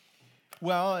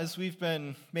Well, as we've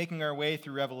been making our way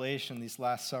through Revelation these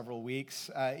last several weeks,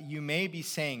 you may be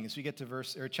saying, as we get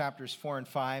to chapters 4 and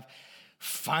 5,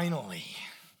 finally,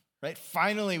 right?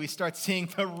 Finally, we start seeing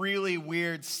the really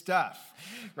weird stuff,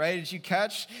 right? Did you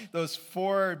catch those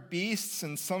four beasts?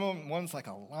 And some of them, one's like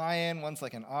a lion, one's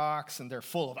like an ox, and they're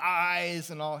full of eyes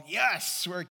and all. Yes,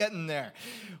 we're getting there.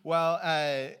 Well,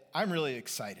 I'm really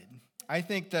excited. I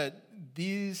think that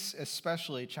these,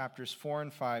 especially chapters 4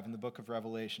 and 5 in the book of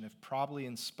Revelation, have probably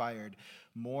inspired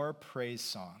more praise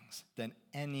songs than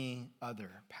any other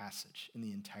passage in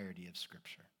the entirety of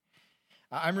Scripture.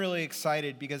 I'm really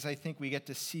excited because I think we get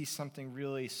to see something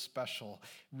really special,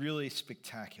 really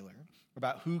spectacular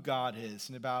about who God is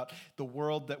and about the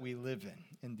world that we live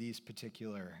in these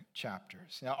particular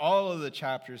chapters. Now, all of the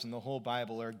chapters in the whole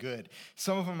Bible are good.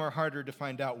 Some of them are harder to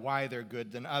find out why they're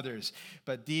good than others,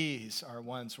 but these are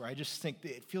ones where I just think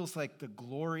that it feels like the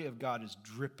glory of God is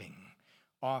dripping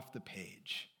off the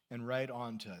page and right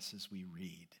onto us as we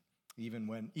read,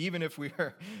 even if we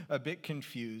are a bit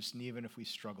confused and even if we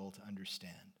struggle to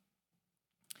understand.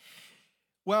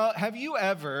 Well, have you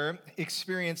ever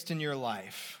experienced in your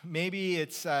life, maybe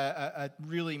it's a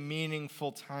really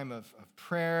meaningful time of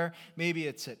prayer, maybe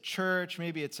it's at church,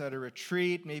 maybe it's at a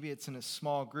retreat, maybe it's in a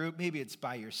small group, maybe it's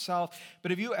by yourself, but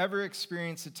have you ever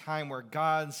experienced a time where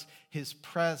His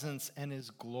presence and His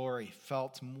glory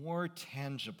felt more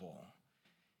tangible?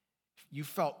 You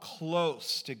felt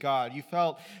close to God. You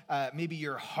felt maybe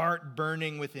your heart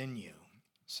burning within you,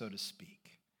 so to speak.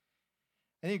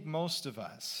 I think most of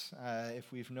us,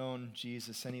 if we've known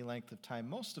Jesus any length of time,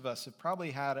 most of us have probably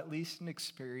had at least an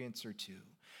experience or two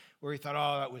where we thought,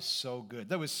 oh, that was so good.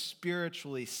 That was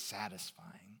spiritually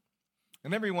satisfying.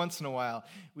 And every once in a while,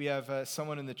 we have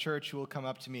someone in the church who will come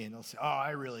up to me and they'll say, oh,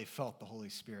 I really felt the Holy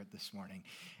Spirit this morning.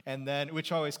 And then,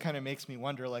 which always kind of makes me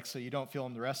wonder, like, so you don't feel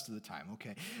Him the rest of the time,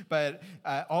 okay. But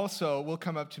also will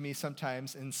come up to me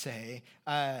sometimes and say,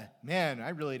 man, I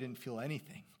really didn't feel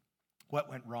anything. What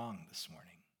went wrong this morning?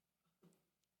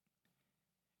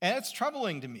 And it's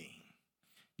troubling to me.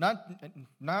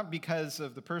 Not because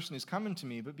of the person who's coming to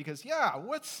me, but because,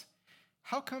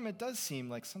 how come it does seem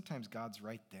like sometimes God's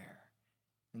right there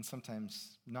and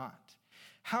sometimes not?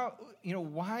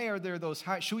 Why are there those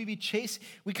highs? Should we be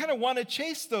we kind of want to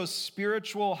chase those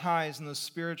spiritual highs and those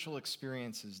spiritual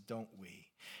experiences, don't we?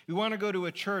 We want to go to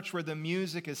a church where the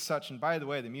music is such, and by the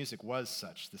way, the music was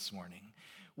such this morning,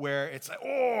 where it's like,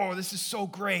 oh, this is so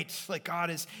great. Like God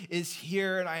is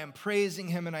here and I am praising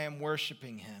Him and I am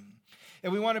worshiping Him.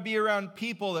 And we want to be around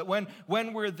people that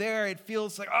when we're there, it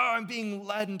feels like, oh, I'm being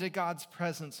led into God's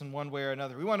presence in one way or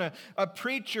another. We want a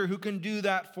preacher who can do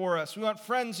that for us. We want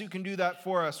friends who can do that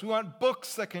for us. We want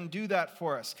books that can do that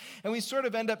for us. And we sort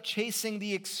of end up chasing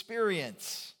the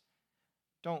experience,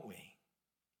 don't we?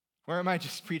 Or am I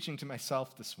just preaching to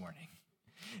myself this morning?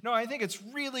 No, I think it's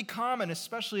really common,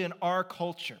 especially in our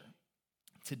culture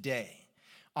today.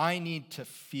 I need to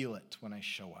feel it when I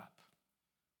show up.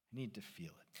 I need to feel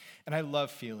it. And I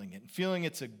love feeling it. Feeling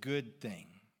it's a good thing.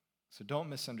 So don't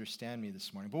misunderstand me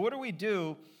this morning. But what do we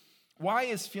do? Why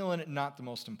is feeling it not the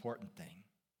most important thing?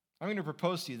 I'm going to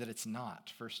propose to you that it's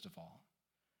not, first of all.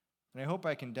 And I hope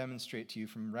I can demonstrate to you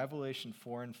from Revelation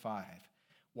 4 and 5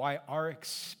 why our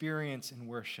experience in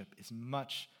worship is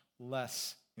much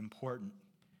less important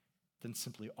than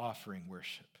simply offering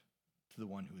worship to the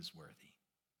one who is worthy.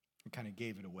 I kind of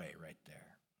gave it away right there.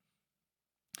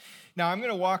 Now, I'm going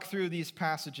to walk through these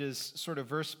passages sort of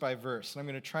verse by verse, and I'm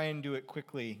going to try and do it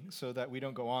quickly so that we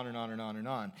don't go on and on and on and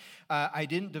on. I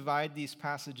didn't divide these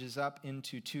passages up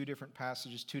into two different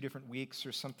passages, 2 different weeks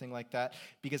or something like that,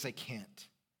 because I can't.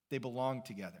 They belong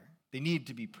together. They need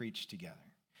to be preached together.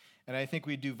 And I think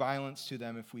we'd do violence to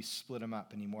them if we split them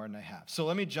up any more than I have. So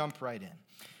let me jump right in.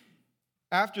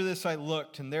 After this I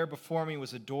looked, and there before me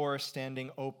was a door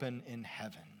standing open in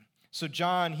heaven. So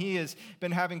John, he has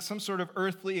been having some sort of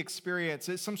earthly experience,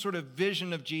 some sort of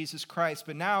vision of Jesus Christ,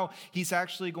 but now he's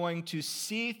actually going to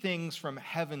see things from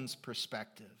heaven's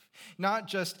perspective. Not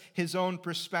just his own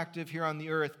perspective here on the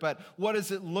earth, but what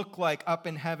does it look like up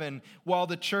in heaven while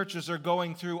the churches are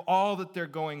going through all that they're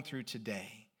going through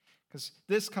today? Because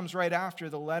this comes right after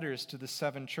the letters to the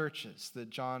 7 churches that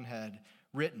John had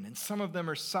written. And some of them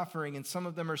are suffering, and some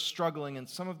of them are struggling, and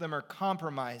some of them are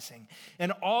compromising.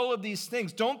 And all of these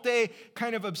things, don't they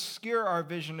kind of obscure our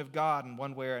vision of God in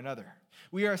one way or another?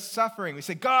 We are suffering. We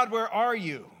say, God, where are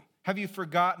you? Have you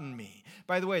forgotten me?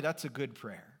 By the way, that's a good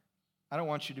prayer. I don't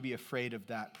want you to be afraid of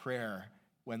that prayer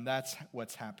when that's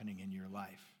what's happening in your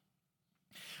life.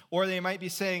 Or they might be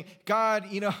saying, God,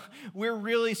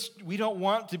 we don't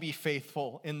want to be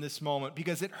faithful in this moment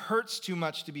because it hurts too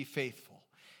much to be faithful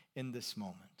in this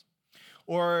moment.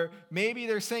 Or maybe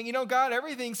they're saying, God,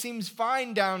 everything seems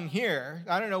fine down here.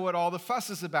 I don't know what all the fuss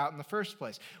is about in the first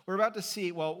place. We're about to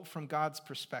see, from God's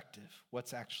perspective,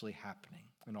 what's actually happening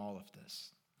in all of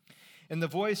this. And the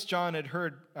voice John had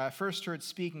first heard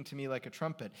speaking to me like a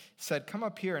trumpet said, "Come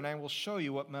up here and I will show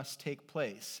you what must take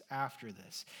place after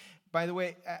this." By the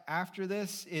way, after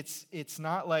this, it's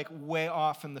not like way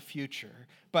off in the future,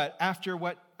 but after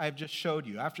what I've just showed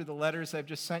you, after the letters I've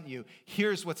just sent you,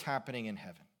 here's what's happening in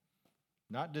heaven.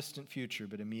 Not distant future,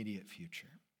 but immediate future.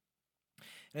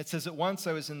 And it says, "At once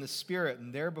I was in the Spirit,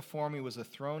 and there before me was a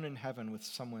throne in heaven with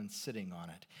someone sitting on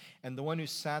it. And the one who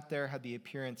sat there had the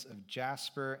appearance of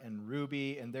jasper and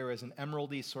ruby, and there was an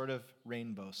emeraldy sort of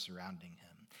rainbow surrounding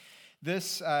him."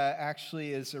 This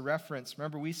actually is a reference.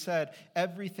 Remember, we said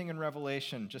everything in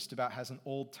Revelation just about has an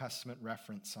Old Testament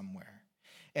reference somewhere.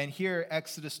 And here,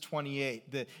 Exodus 28,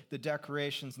 the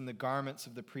decorations and the garments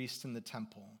of the priests in the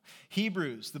temple.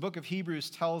 Hebrews, the book of Hebrews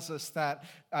tells us that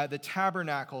the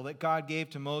tabernacle that God gave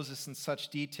to Moses in such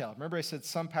detail. Remember I said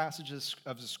some passages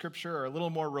of the scripture are a little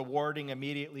more rewarding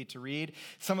immediately to read.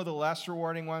 Some of the less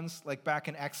rewarding ones, like back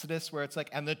in Exodus, where it's like,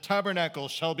 "And the tabernacle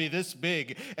shall be this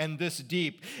big and this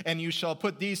deep, and you shall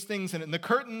put these things in it, and the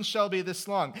curtains shall be this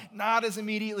long." Not as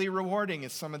immediately rewarding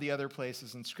as some of the other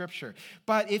places in scripture.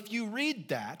 But if you read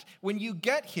that, when you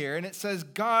get here and it says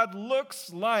God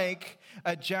looks like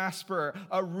a jasper,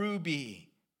 a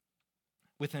ruby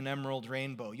with an emerald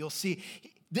rainbow, you'll see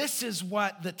this is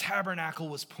what the tabernacle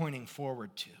was pointing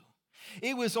forward to.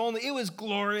 It was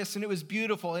glorious and it was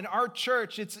beautiful. In our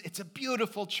church, it's a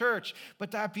beautiful church,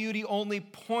 but that beauty only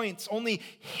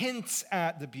hints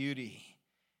at the beauty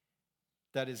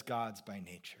that is God's by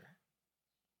nature,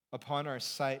 upon our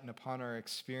sight and upon our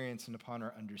experience and upon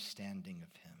our understanding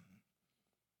of him.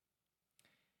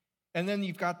 And then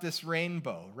you've got this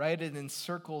rainbow, right? It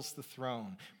encircles the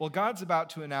throne. Well, God's about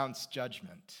to announce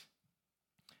judgment.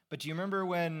 But do you remember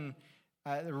when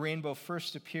the rainbow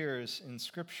first appears in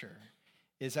Scripture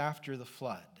is after the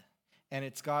flood? And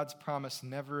it's God's promise,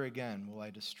 "Never again will I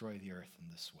destroy the earth in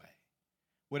this way."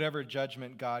 Whatever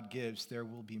judgment God gives, there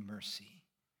will be mercy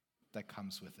that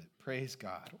comes with it. Praise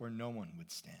God, or no one would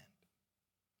stand.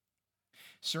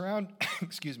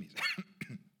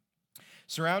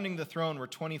 Surrounding the throne were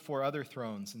 24 other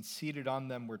thrones, and seated on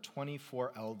them were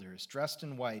 24 elders, dressed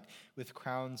in white with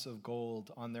crowns of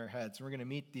gold on their heads. And we're going to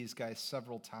meet these guys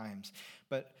several times.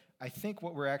 But I think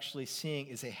what we're actually seeing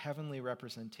is a heavenly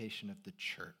representation of the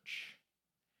church,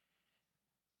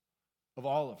 of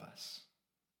all of us,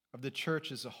 of the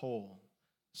church as a whole,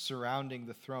 surrounding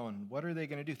the throne. What are they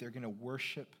going to do? They're going to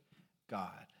worship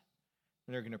God.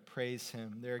 And they're going to praise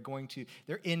him. They're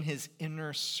in his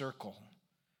inner circle.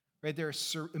 Right, they're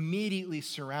immediately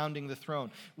surrounding the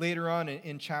throne. Later on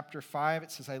in chapter 5, it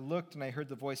says, "I looked and I heard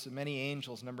the voice of many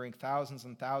angels, numbering thousands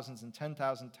and thousands and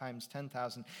 10,000 times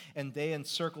 10,000, and they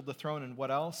encircled the throne." And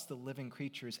what else? The living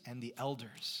creatures and the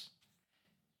elders.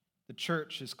 The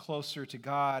church is closer to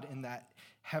God in that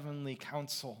heavenly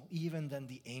council, even than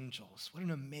the angels. What an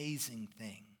amazing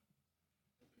thing.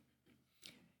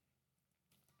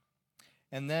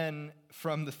 And then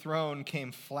from the throne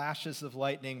came flashes of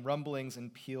lightning, rumblings,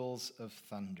 and peals of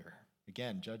thunder.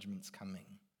 Again, judgment's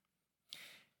coming.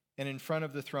 And in front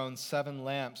of the throne, 7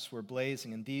 lamps were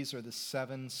blazing, and these are the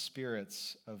 7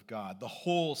 spirits of God, the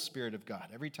whole Spirit of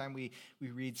God. Every time we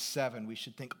read 7, we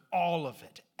should think all of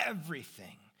it,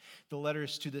 everything. The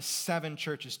letters to the 7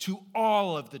 churches, to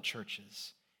all of the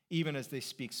churches, even as they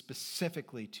speak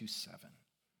specifically to 7.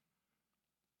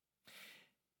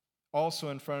 Also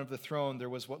in front of the throne, there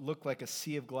was what looked like a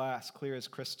sea of glass, clear as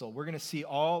crystal. We're going to see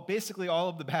basically all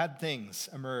of the bad things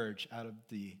emerge out of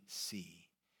the sea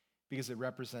because it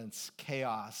represents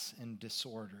chaos and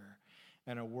disorder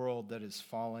and a world that is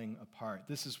falling apart.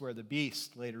 This is where the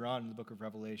beast later on in the book of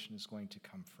Revelation is going to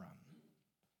come from.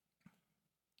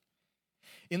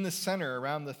 In the center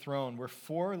around the throne were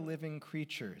 4 living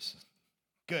creatures.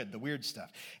 Good, the weird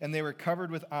stuff. And they were covered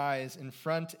with eyes in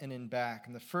front and in back.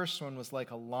 And the first one was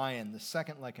like a lion, the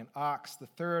second like an ox, the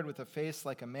third with a face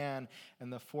like a man,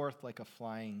 and the fourth like a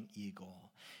flying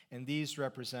eagle. And these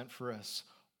represent for us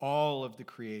all of the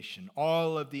creation,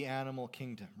 all of the animal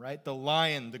kingdom, right? The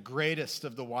lion, the greatest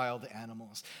of the wild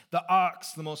animals. The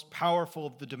ox, the most powerful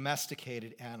of the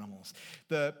domesticated animals.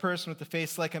 The person with the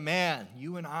face like a man,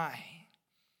 you and I.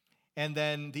 And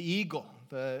then the eagle,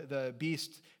 the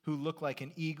beast who looked like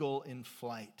an eagle in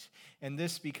flight. And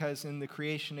this because in the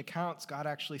creation accounts, God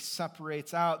actually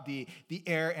separates out the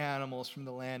air animals from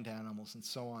the land animals and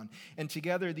so on. And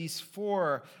together, these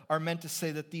four are meant to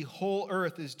say that the whole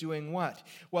earth is doing what?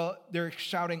 Well, they're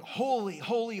shouting, "Holy,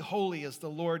 holy, holy is the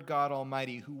Lord God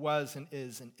Almighty, who was and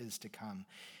is to come."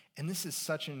 And this is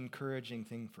such an encouraging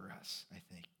thing for us, I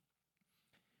think.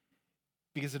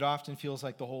 Because it often feels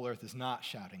like the whole earth is not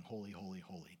shouting, "Holy, holy,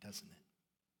 holy," doesn't it?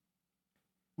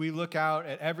 We look out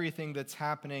at everything that's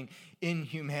happening in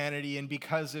humanity and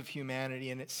because of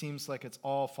humanity, and it seems like it's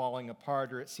all falling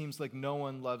apart, or it seems like no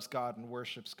one loves God and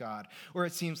worships God, or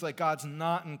it seems like God's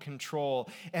not in control.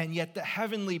 And yet the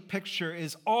heavenly picture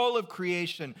is all of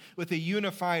creation with a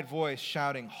unified voice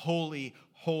shouting, "Holy,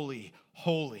 holy,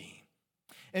 holy."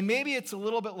 And maybe it's a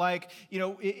little bit like,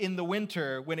 in the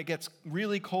winter when it gets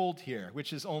really cold here,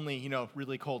 which is only,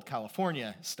 really cold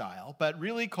California style, but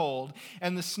really cold,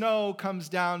 and the snow comes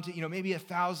down to, maybe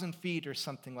 1,000 feet or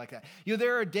something like that.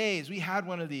 There are days, we had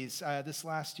one of these this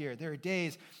last year, there are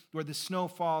days where the snow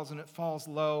falls and it falls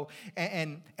low,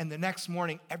 and the next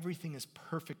morning, everything is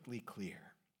perfectly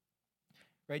clear.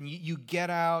 Right? And you get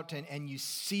out and you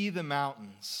see the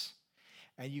mountains,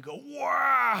 and you go,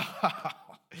 "Wow,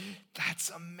 that's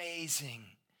amazing.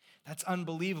 That's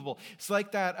unbelievable." It's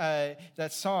like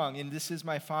that song in "This Is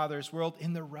My Father's World."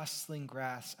 "In the rustling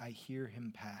grass, I hear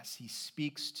him pass. He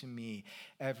speaks to me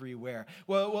everywhere."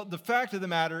 Well, the fact of the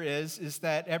matter is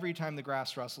that every time the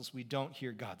grass rustles, we don't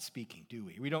hear God speaking, do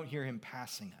we? We don't hear him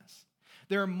passing us.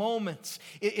 There are moments.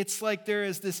 It's like there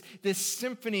is this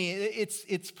symphony.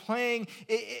 It's playing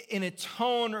in a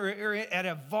tone or at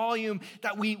a volume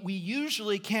that we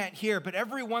usually can't hear. But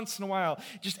every once in a while,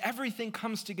 just everything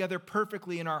comes together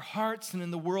perfectly in our hearts and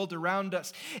in the world around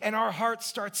us. And our hearts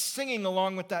start singing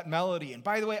along with that melody. And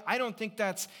by the way, I don't think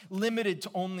that's limited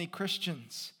to only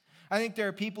Christians. I think there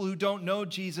are people who don't know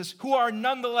Jesus who are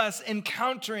nonetheless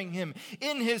encountering him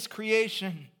in his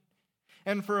creation.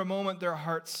 And for a moment, their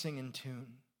hearts sing in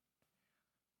tune.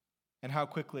 And how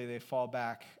quickly they fall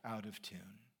back out of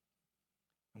tune.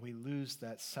 And we lose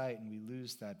that sight and we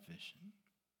lose that vision.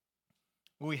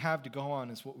 What we have to go on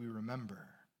is what we remember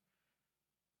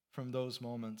from those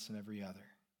moments and every other,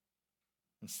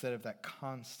 instead of that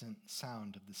constant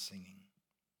sound of the singing.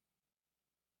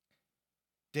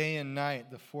 Day and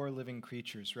night, the four living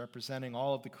creatures representing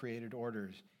all of the created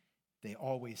orders, they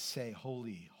always say,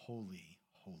 "Holy, holy,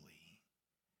 holy."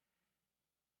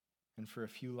 And for a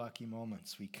few lucky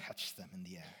moments, we catch them in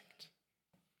the act.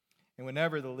 And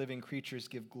whenever the living creatures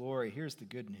give glory, here's the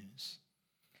good news.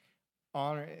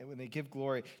 When they give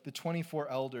glory, the 24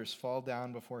 elders fall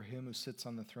down before him who sits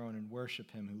on the throne and worship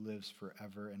him who lives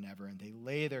forever and ever. And they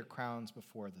lay their crowns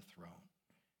before the throne.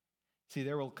 See,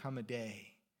 there will come a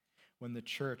day when the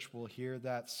church will hear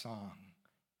that song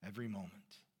every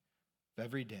moment, of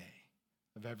every day,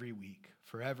 of every week,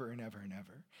 forever and ever and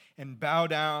ever, and bow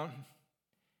down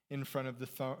in front of the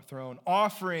throne,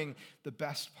 offering the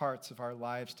best parts of our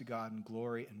lives to God in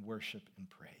glory and worship and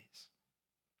praise.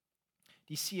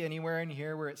 Do you see anywhere in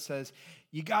here where it says,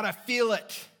 "You got to feel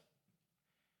it"?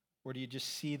 Or do you just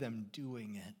see them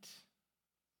doing it?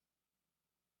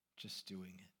 Just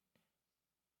doing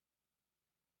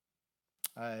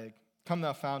it. "Come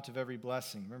thou fount of every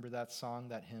blessing." Remember that song,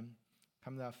 that hymn?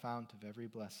 "Come thou fount of every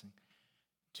blessing.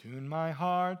 Tune my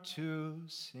heart to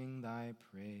sing thy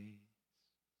praise."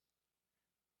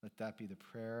 Let that be the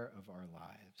prayer of our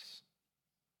lives.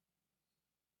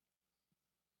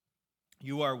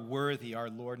 "You are worthy,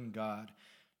 our Lord and God,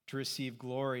 to receive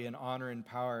glory and honor and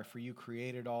power, for you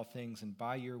created all things, and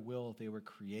by your will they were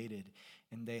created,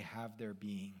 and they have their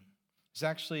being." There's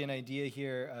actually an idea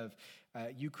here of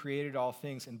you created all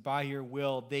things, and by your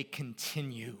will they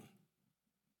continue.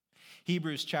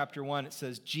 Hebrews chapter 1, it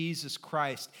says, Jesus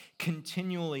Christ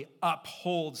continually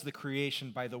upholds the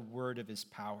creation by the word of his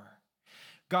power.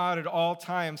 God at all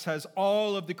times has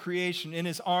all of the creation in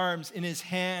his arms, in his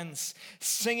hands,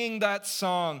 singing that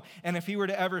song. And if he were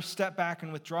to ever step back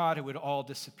and withdraw it, it would all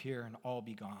disappear and all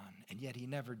be gone. And yet he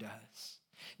never does.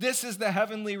 This is the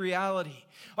heavenly reality.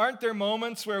 Aren't there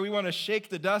moments where we want to shake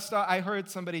the dust off? I heard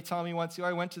somebody tell me once,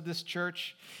 I went to this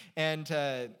church and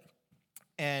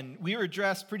we were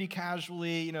dressed pretty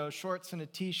casually, shorts and a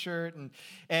t-shirt, and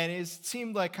it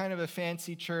seemed like kind of a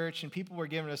fancy church, and people were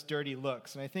giving us dirty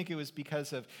looks, and I think it was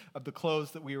because of the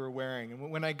clothes that we were wearing. And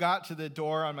when I got to the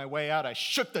door on my way out, I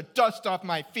shook the dust off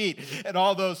my feet at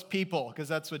all those people, because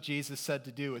that's what Jesus said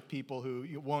to do with people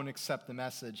who won't accept the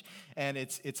message. And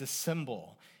it's a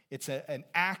symbol. It's an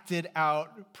acted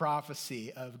out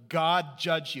prophecy of God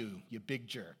judge you, you big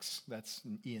jerks. That's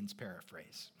Ian's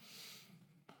paraphrase.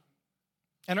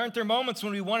 And aren't there moments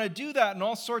when we want to do that in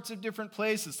all sorts of different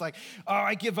places? Like, oh,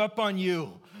 I give up on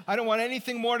you. I don't want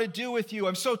anything more to do with you.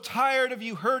 I'm so tired of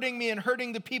you hurting me and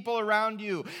hurting the people around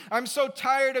you. I'm so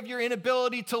tired of your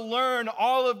inability to learn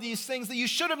all of these things that you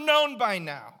should have known by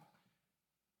now.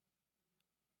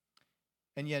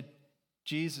 And yet,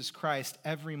 Jesus Christ,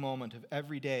 every moment of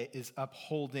every day, is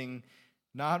upholding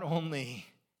not only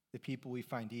the people we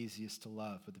find easiest to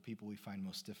love, but the people we find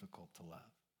most difficult to love.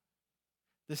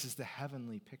 This is the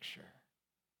heavenly picture.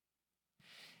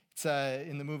 It's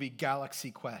in the movie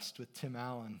Galaxy Quest with Tim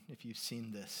Allen, if you've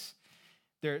seen this.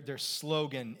 Their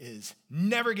slogan is,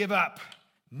 never give up,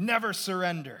 never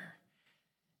surrender.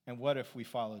 And what if we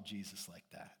followed Jesus like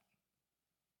that?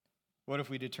 What if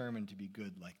we determined to be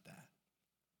good like that?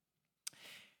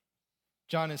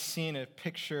 John has seen a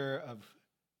picture of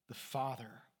the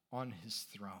Father on his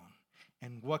throne.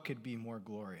 And what could be more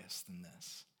glorious than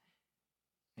this?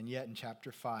 And yet in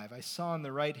chapter 5, I saw in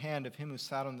the right hand of him who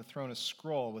sat on the throne a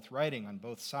scroll with writing on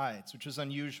both sides, which was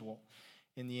unusual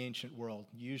in the ancient world.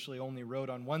 You usually only wrote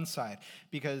on one side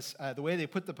because the way they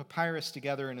put the papyrus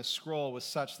together in a scroll was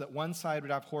such that one side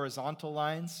would have horizontal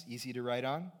lines, easy to write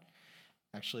on.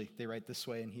 Actually, they write this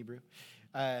way in Hebrew.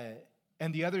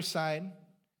 And the other side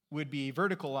would be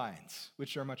vertical lines,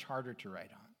 which are much harder to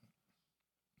write on.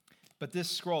 But this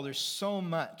scroll, there's so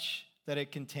much that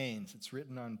it contains. It's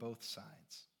written on both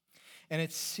sides. And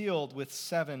it's sealed with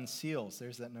 7 seals.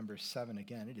 There's that number 7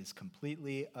 again. It is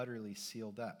completely, utterly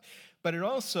sealed up. But it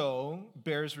also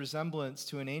bears resemblance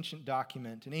to an ancient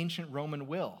document, an ancient Roman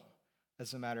will,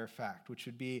 as a matter of fact, which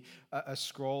would be a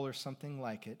scroll or something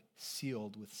like it,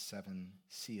 sealed with 7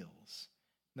 seals.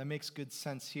 That makes good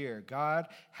sense here. God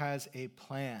has a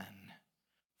plan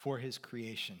for his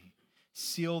creation,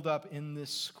 sealed up in this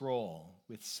scroll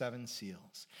with 7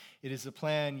 seals. It is a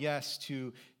plan, yes,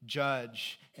 to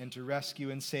judge and to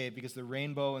rescue and save, because the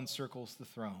rainbow encircles the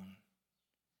throne.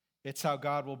 It's how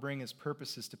God will bring his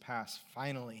purposes to pass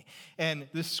finally. And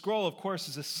this scroll, of course,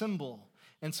 is a symbol.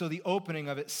 And so the opening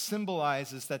of it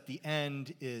symbolizes that the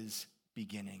end is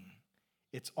beginning.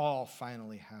 It's all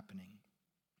finally happening.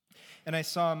 And I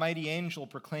saw a mighty angel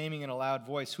proclaiming in a loud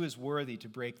voice, "Who is worthy to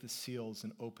break the seals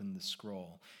and open the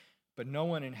scroll?" But no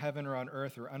one in heaven or on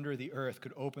earth or under the earth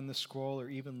could open the scroll or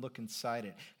even look inside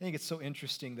it. I think it's so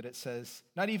interesting that it says,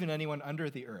 not even anyone under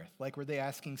the earth. Like, were they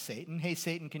asking Satan, "Hey,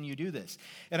 Satan, can you do this?"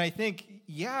 And I think,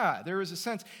 yeah, there is a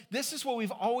sense. This is what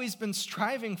we've always been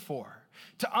striving for,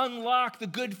 to unlock the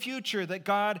good future that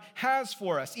God has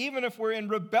for us. Even if we're in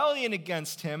rebellion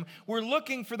against him, we're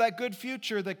looking for that good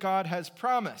future that God has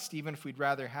promised, even if we'd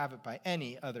rather have it by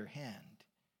any other hand.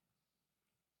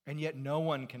 And yet no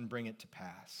one can bring it to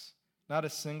pass. Not a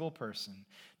single person,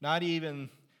 not even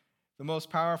the most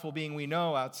powerful being we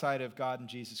know outside of God and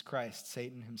Jesus Christ,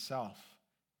 Satan himself.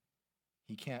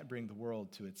 He can't bring the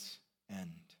world to its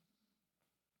end.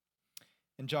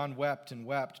 And John wept and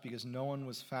wept because no one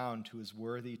was found who was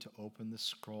worthy to open the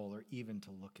scroll or even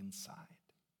to look inside.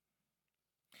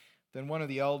 Then one of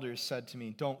the elders said to me,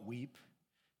 "Don't weep.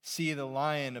 See, the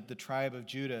Lion of the tribe of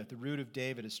Judah, the Root of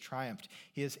David, has triumphed.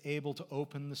 He is able to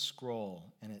open the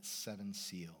scroll and its 7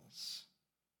 seals."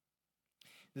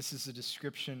 This is a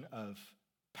description of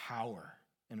power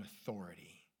and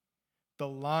authority. The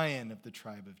Lion of the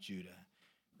tribe of Judah,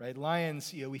 right?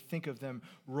 Lions, we think of them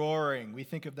roaring. We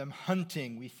think of them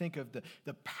hunting. We think of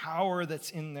the power that's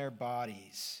in their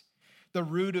bodies. The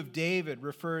Root of David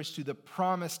refers to the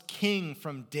promised king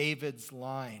from David's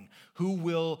line who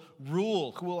will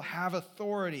rule, who will have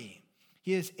authority.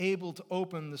 He is able to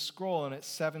open the scroll and its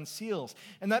 7 seals.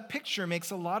 And that picture makes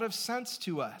a lot of sense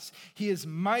to us. He is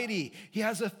mighty. He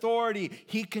has authority.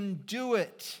 He can do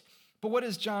it. But what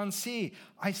does John see?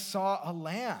 I saw a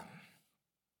lamb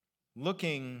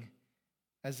looking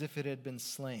as if it had been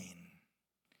slain,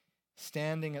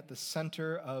 standing at the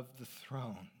center of the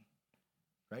throne,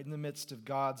 right in the midst of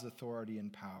God's authority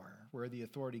and power, where the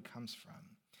authority comes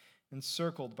from,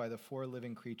 encircled by the 4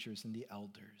 living creatures and the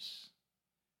elders.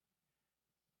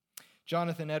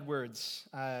 Jonathan Edwards,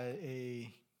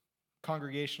 a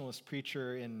Congregationalist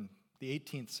preacher in the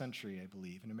 18th century, I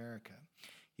believe, in America,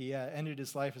 he ended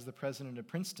his life as the president of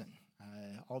Princeton,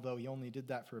 although he only did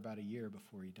that for about a year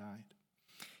before he died.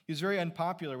 He was very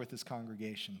unpopular with his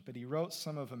congregation, but he wrote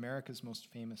some of America's most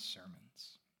famous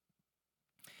sermons.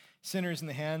 Sinners in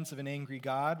the Hands of an Angry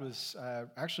God was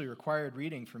actually required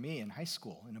reading for me in high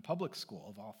school, in a public school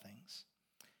of all things.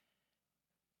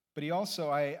 But he also,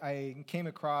 I came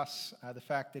across the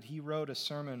fact that he wrote a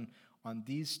sermon on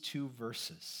these 2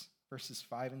 verses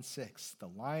 5 and 6, the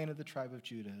Lion of the tribe of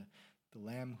Judah, the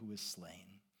Lamb who was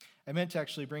slain. I meant to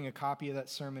actually bring a copy of that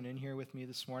sermon in here with me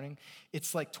this morning.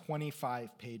 It's like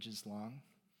 25 pages long.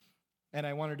 And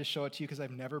I wanted to show it to you because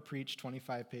I've never preached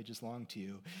 25 pages long to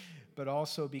you, but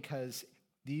also because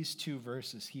these two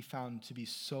verses he found to be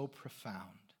so profound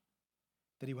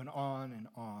that he went on and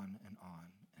on and on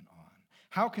and on.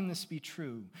 How can this be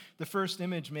true? The first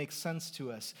image makes sense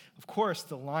to us. Of course,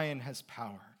 the lion has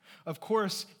power. Of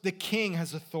course, the king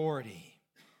has authority.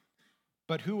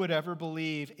 But who would ever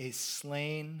believe a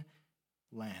slain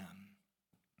lamb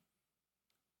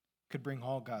could bring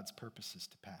all God's purposes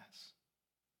to pass?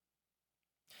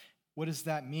 What does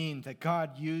that mean? That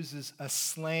God uses a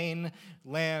slain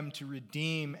lamb to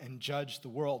redeem and judge the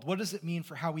world. What does it mean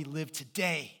for how we live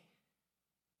today?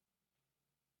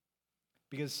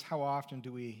 Because how often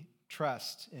do we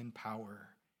trust in power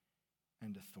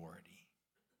and authority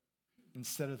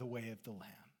instead of the way of the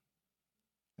Lamb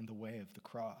and the way of the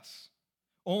cross?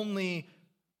 Only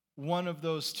one of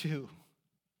those two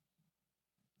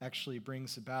actually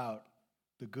brings about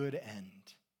the good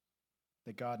end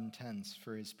that God intends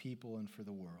for his people and for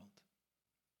the world.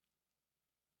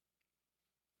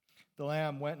 The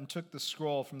Lamb went and took the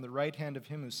scroll from the right hand of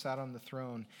him who sat on the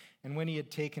throne, and when he had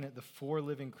taken it, the 4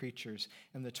 living creatures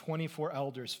and the 24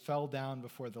 elders fell down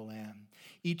before the Lamb.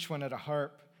 Each one had a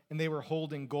harp, and they were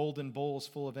holding golden bowls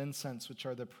full of incense, which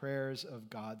are the prayers of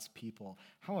God's people.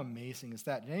 How amazing is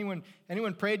that? Did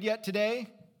anyone prayed yet today?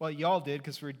 Well, y'all did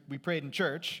because we prayed in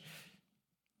church.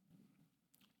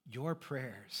 Your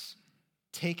prayers,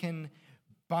 taken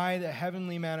by the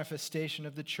heavenly manifestation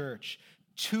of the church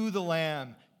to the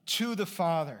Lamb, to the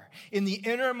Father, in the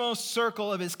innermost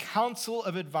circle of his council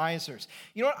of advisors.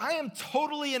 You know what? I am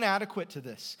totally inadequate to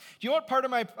this. Do you know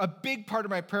what a big part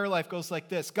of my prayer life goes like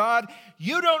this? God,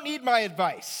 you don't need my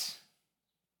advice.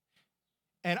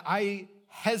 And I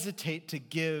hesitate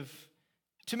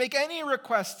to make any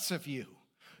requests of you.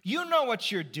 You know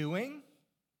what you're doing.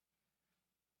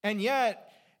 And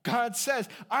yet, God says,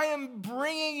 I am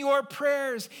bringing your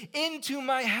prayers into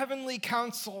my heavenly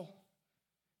council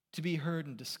to be heard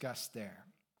and discussed there.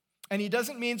 And he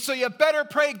doesn't mean, so you better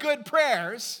pray good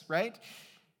prayers, right?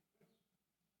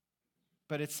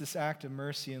 But it's this act of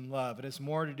mercy and love. It has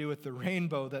more to do with the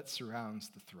rainbow that surrounds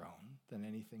the throne than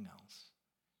anything else.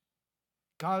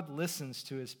 God listens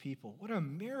to his people. What a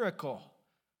miracle.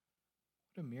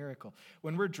 What a miracle.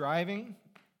 When we're driving,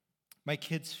 my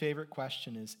kid's favorite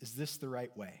question is this the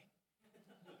right way?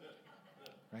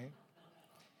 Right?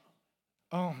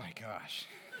 Oh my gosh.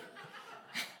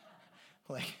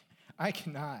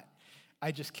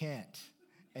 I just can't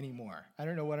anymore. I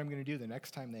don't know what I'm going to do the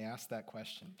next time they ask that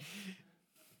question.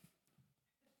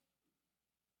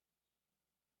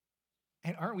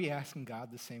 And aren't we asking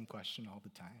God the same question all the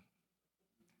time?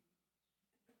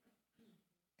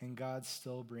 And God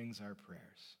still brings our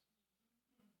prayers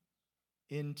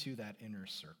into that inner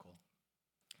circle.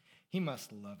 He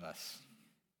must love us.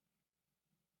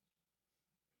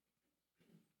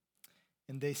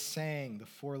 And they sang, the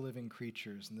 4 living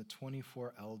creatures and the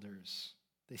 24 elders,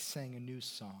 they sang a new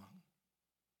song.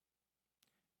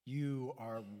 You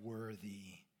are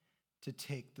worthy to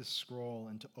take the scroll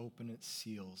and to open its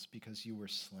seals because you were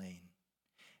slain.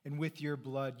 And with your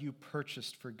blood you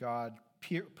purchased for God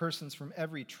persons from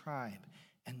every tribe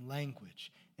and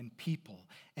language and people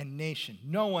and nation.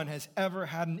 No one has ever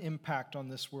had an impact on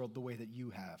this world the way that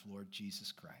you have, Lord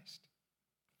Jesus Christ.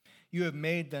 You have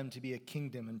made them to be a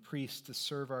kingdom and priests to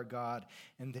serve our God,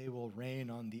 and they will reign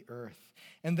on the earth.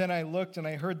 And then I looked, and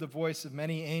I heard the voice of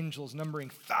many angels, numbering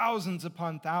thousands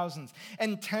upon thousands,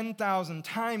 and 10,000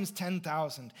 times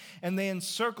 10,000. And they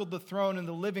encircled the throne and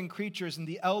the living creatures and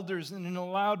the elders, and in a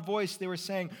loud voice they were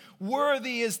saying,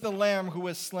 Worthy is the Lamb who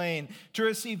was slain, to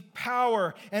receive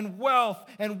power and wealth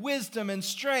and wisdom and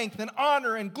strength and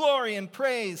honor and glory and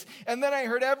praise. And then I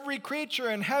heard every creature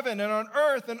in heaven and on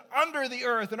earth and under the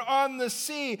earth and on the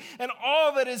sea and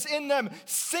all that is in them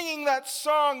singing that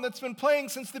song that's been playing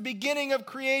since the beginning of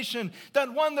creation,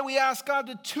 that one that we ask God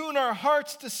to tune our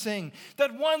hearts to sing,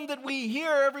 that one that we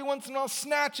hear every once in a while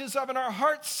snatches of and our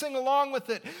hearts sing along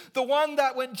with it, the one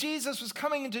that when Jesus was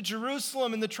coming into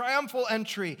Jerusalem in the triumphal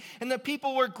entry and the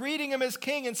people were greeting him as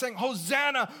king and saying,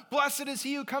 Hosanna, blessed is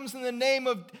he who comes in the name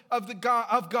of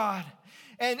God.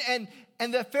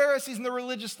 And the Pharisees and the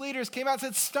religious leaders came out and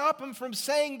said, stop them from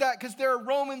saying that because there are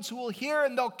Romans who will hear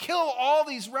and they'll kill all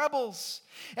these rebels.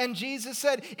 And Jesus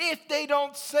said, if they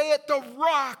don't say it, the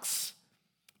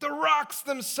rocks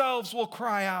themselves will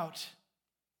cry out.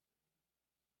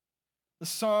 The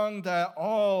song that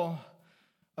all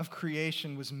of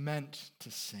creation was meant to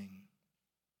sing.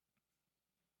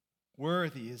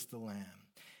 Worthy is the Lamb.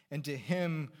 And to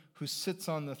him who sits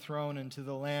on the throne and to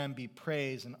the Lamb be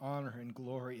praise and honor and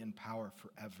glory and power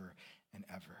forever and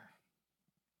ever.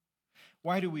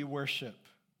 Why do we worship?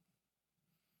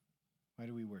 Why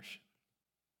do we worship?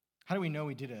 How do we know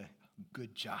we did a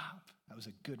good job? That was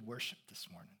a good worship this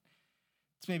morning.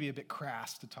 It's maybe a bit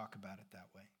crass to talk about it that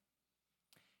way.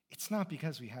 It's not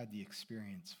because we had the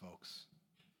experience, folks.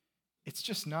 It's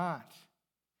just not.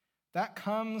 That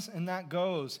comes and that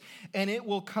goes. And it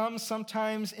will come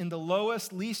sometimes in the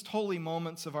lowest, least holy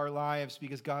moments of our lives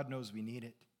because God knows we need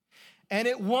it. And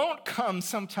it won't come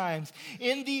sometimes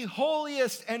in the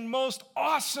holiest and most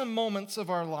awesome moments of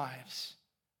our lives.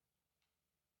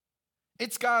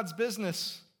 It's God's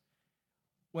business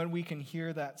when we can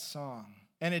hear that song.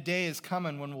 And a day is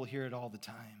coming when we'll hear it all the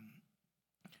time.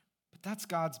 But that's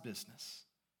God's business,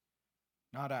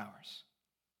 not ours.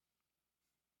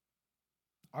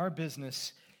 Our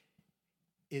business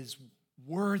is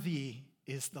worthy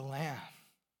is the Lamb.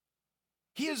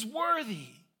 He is worthy.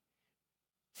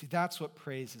 See, that's what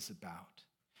praise is about.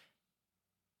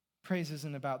 Praise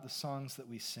isn't about the songs that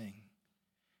we sing.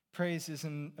 Praise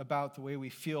isn't about the way we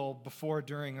feel before,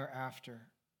 during, or after.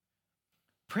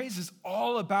 Praise is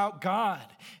all about God.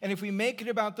 And if we make it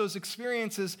about those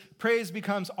experiences, praise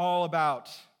becomes all about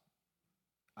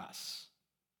us.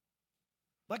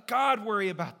 Let God worry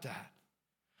about that.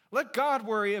 Let God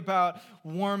worry about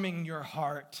warming your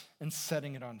heart and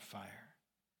setting it on fire.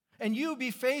 And you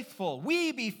be faithful,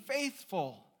 we be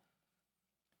faithful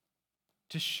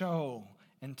to show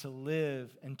and to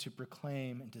live and to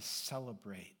proclaim and to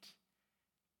celebrate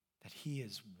that he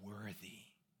is worthy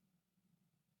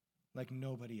like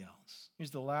nobody else.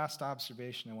 Here's the last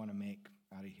observation I want to make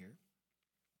out of here.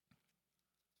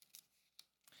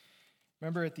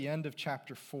 Remember at the end of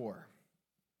chapter 4,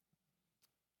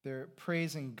 they're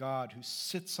praising God who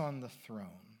sits on the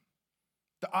throne.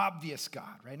 The obvious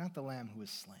God, right? Not the Lamb who was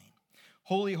slain.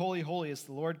 Holy, holy, holy is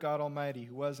the Lord God Almighty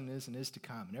who was and is to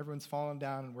come. And everyone's falling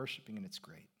down and worshiping, and it's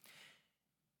great.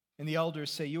 And the elders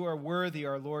say, you are worthy,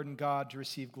 our Lord and God, to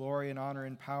receive glory and honor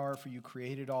and power, for you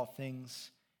created all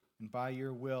things, and by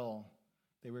your will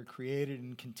they were created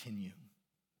and continue.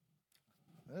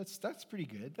 That's pretty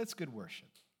good. That's good worship.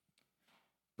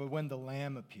 But when the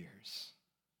Lamb appears,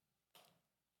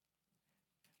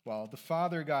 well, the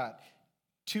Father got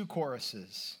 2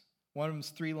 choruses. One of them's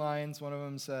 3 lines, one of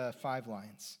them's 5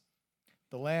 lines.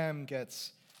 The Lamb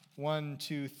gets 1,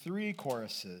 2, 3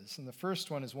 choruses. And the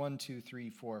first one is 1, 2, 3,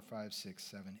 4, 5, 6,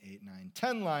 7, 8, 9,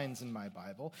 10 lines in my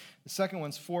Bible. The second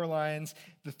one's 4 lines.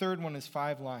 The third one is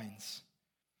 5 lines.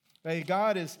 Right?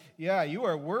 God is, you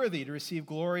are worthy to receive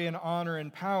glory and honor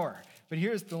and power. But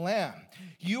here's the Lamb.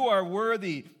 You are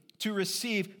worthy to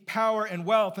receive power and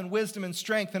wealth and wisdom and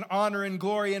strength and honor and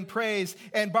glory and praise.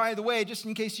 And by the way, just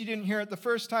in case you didn't hear it the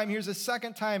first time, here's a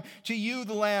second time. To you,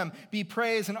 the Lamb, be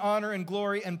praise and honor and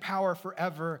glory and power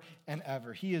forever and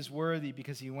ever. He is worthy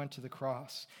because he went to the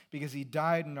cross, because he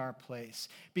died in our place,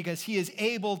 because he is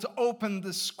able to open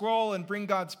the scroll and bring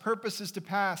God's purposes to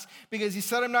pass, because he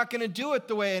said, I'm not going to do it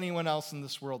the way anyone else in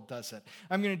this world does it.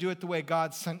 I'm going to do it the way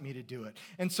God sent me to do it.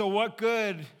 And so what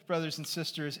good, brothers and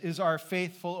sisters, is our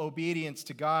faithful obedience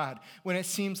to God when it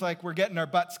seems like we're getting our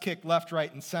butts kicked left,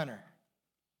 right, and center?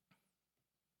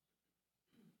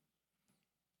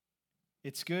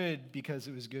 It's good because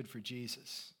it was good for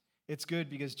Jesus. It's good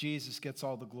because Jesus gets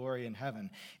all the glory in heaven.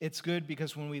 It's good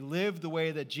because when we live the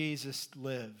way that Jesus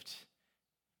lived,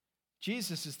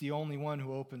 Jesus is the only one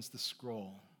who opens the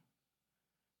scroll,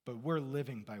 but we're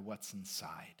living by what's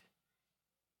inside.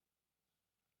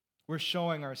 We're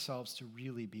showing ourselves to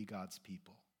really be God's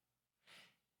people.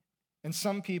 And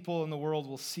some people in the world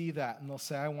will see that and they'll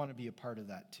say, I want to be a part of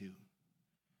that too.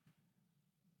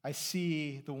 I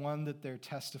see the one that they're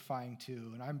testifying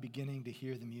to, and I'm beginning to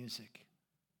hear the music,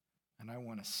 and I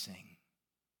want to sing.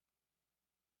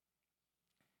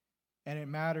 And it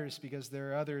matters because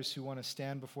there are others who want to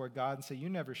stand before God and say, you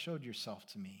never showed yourself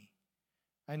to me.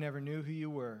 I never knew who you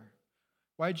were.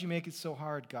 Why'd you make it so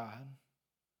hard, God?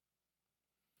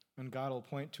 And God will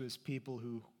point to his people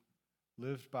who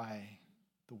lived by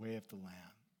the way of the Lamb.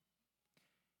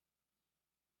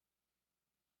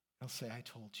 He'll say, I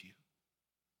told you.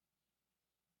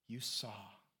 You saw.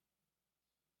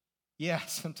 Yeah,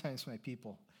 sometimes my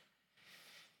people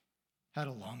had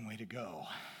a long way to go.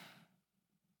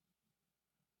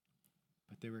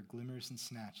 But there were glimmers and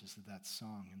snatches of that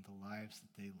song in the lives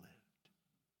that they lived.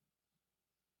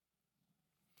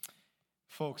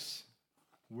 Folks,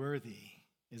 worthy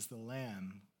is the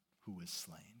Lamb who was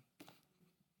slain.